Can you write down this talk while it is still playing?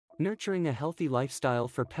Nurturing a healthy lifestyle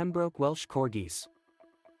for Pembroke Welsh Corgis.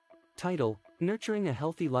 Title: Nurturing a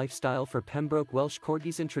healthy lifestyle for Pembroke Welsh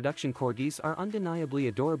Corgis. Introduction. Corgis are undeniably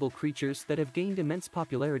adorable creatures that have gained immense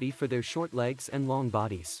popularity for their short legs and long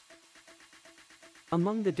bodies.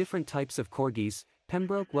 Among the different types of corgis,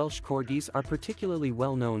 Pembroke Welsh Corgis are particularly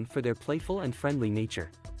well known for their playful and friendly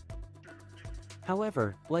nature.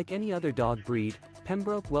 However, like any other dog breed,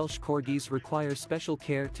 Pembroke Welsh Corgis require special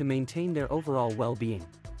care to maintain their overall well-being.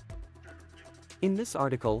 In this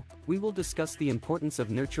article, we will discuss the importance of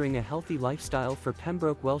nurturing a healthy lifestyle for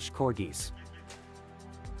Pembroke Welsh Corgis.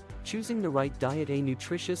 Choosing the right diet. A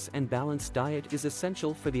nutritious and balanced diet is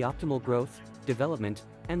essential for the optimal growth, development,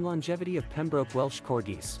 and longevity of Pembroke Welsh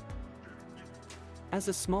Corgis. As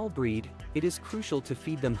a small breed, it is crucial to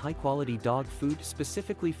feed them high-quality dog food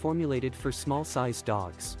specifically formulated for small-sized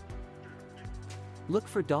dogs. Look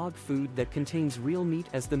for dog food that contains real meat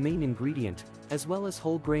as the main ingredient, as well as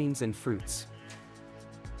whole grains and fruits.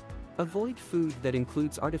 Avoid food that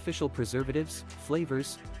includes artificial preservatives,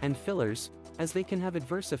 flavors, and fillers, as they can have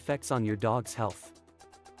adverse effects on your dog's health.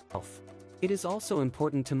 It is also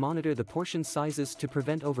important to monitor the portion sizes to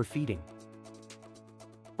prevent overfeeding.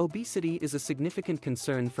 Obesity is a significant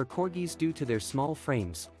concern for corgis due to their small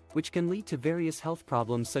frames, which can lead to various health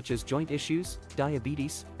problems such as joint issues,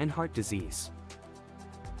 diabetes, and heart disease.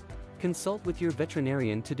 Consult with your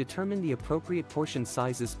veterinarian to determine the appropriate portion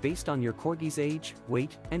sizes based on your corgi's age,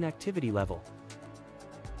 weight, and activity level.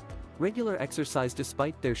 Regular exercise.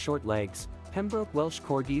 Despite their short legs, Pembroke Welsh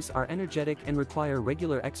Corgis are energetic and require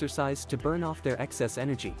regular exercise to burn off their excess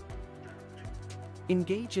energy.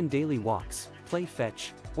 Engage in daily walks, play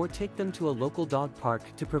fetch, or take them to a local dog park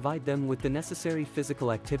to provide them with the necessary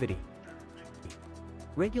physical activity.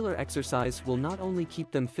 Regular exercise will not only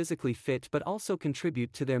keep them physically fit but also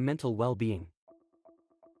contribute to their mental well-being.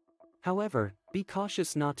 However, be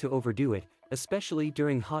cautious not to overdo it, especially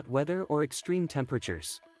during hot weather or extreme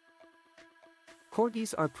temperatures.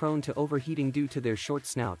 Corgis are prone to overheating due to their short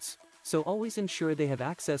snouts, so always ensure they have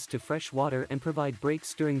access to fresh water and provide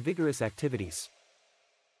breaks during vigorous activities.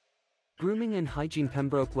 Grooming and hygiene.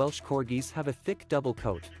 Pembroke Welsh Corgis have a thick double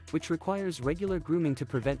coat, which requires regular grooming to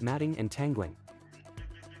prevent matting and tangling.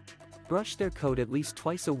 Brush their coat at least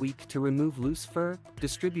twice a week to remove loose fur,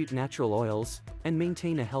 distribute natural oils, and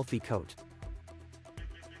maintain a healthy coat.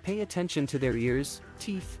 Pay attention to their ears,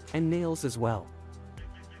 teeth, and nails as well.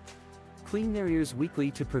 Clean their ears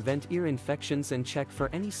weekly to prevent ear infections and check for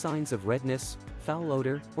any signs of redness, foul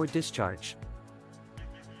odor, or discharge.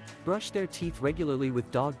 Brush their teeth regularly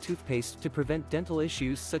with dog toothpaste to prevent dental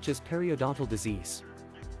issues such as periodontal disease.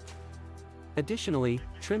 Additionally,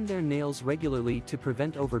 trim their nails regularly to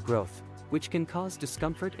prevent overgrowth, which can cause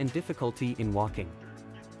discomfort and difficulty in walking.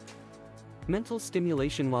 Mental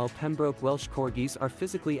stimulation. While Pembroke Welsh Corgis are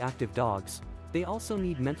physically active dogs, they also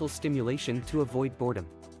need mental stimulation to avoid boredom.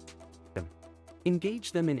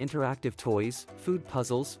 Engage them in interactive toys, food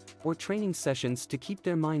puzzles, or training sessions to keep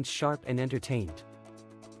their minds sharp and entertained.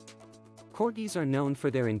 Corgis are known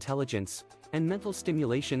for their intelligence, and mental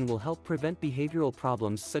stimulation will help prevent behavioral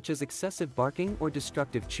problems such as excessive barking or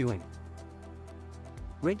destructive chewing.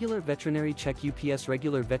 Regular veterinary check.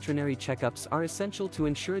 Regular veterinary checkups are essential to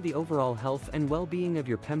ensure the overall health and well-being of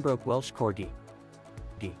your Pembroke Welsh Corgi.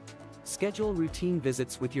 Schedule routine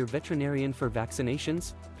visits with your veterinarian for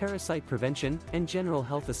vaccinations, parasite prevention, and general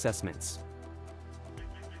health assessments.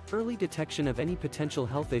 Early detection of any potential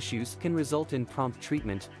health issues can result in prompt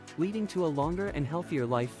treatment, leading to a longer and healthier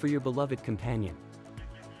life for your beloved companion.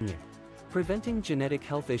 Preventing genetic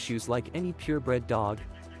health issues. Like any purebred dog,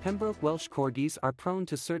 Pembroke Welsh Corgis are prone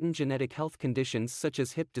to certain genetic health conditions such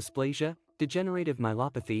as hip dysplasia, degenerative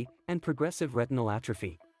myelopathy, and progressive retinal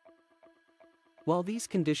atrophy. While these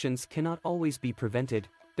conditions cannot always be prevented,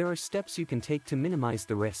 there are steps you can take to minimize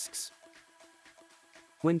the risks.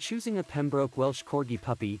 When choosing a Pembroke Welsh Corgi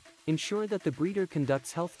puppy, ensure that the breeder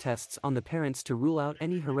conducts health tests on the parents to rule out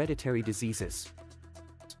any hereditary diseases.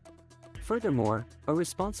 Furthermore, a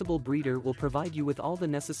responsible breeder will provide you with all the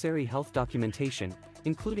necessary health documentation,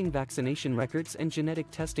 including vaccination records and genetic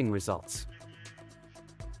testing results.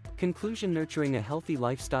 Conclusion. Nurturing a healthy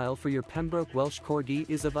lifestyle for your Pembroke Welsh Corgi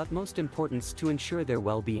is of utmost importance to ensure their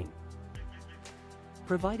well-being.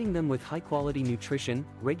 Providing them with high-quality nutrition,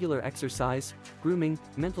 regular exercise, grooming,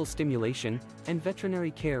 mental stimulation, and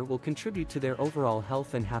veterinary care will contribute to their overall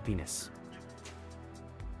health and happiness.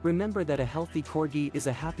 Remember that a healthy corgi is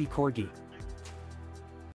a happy corgi.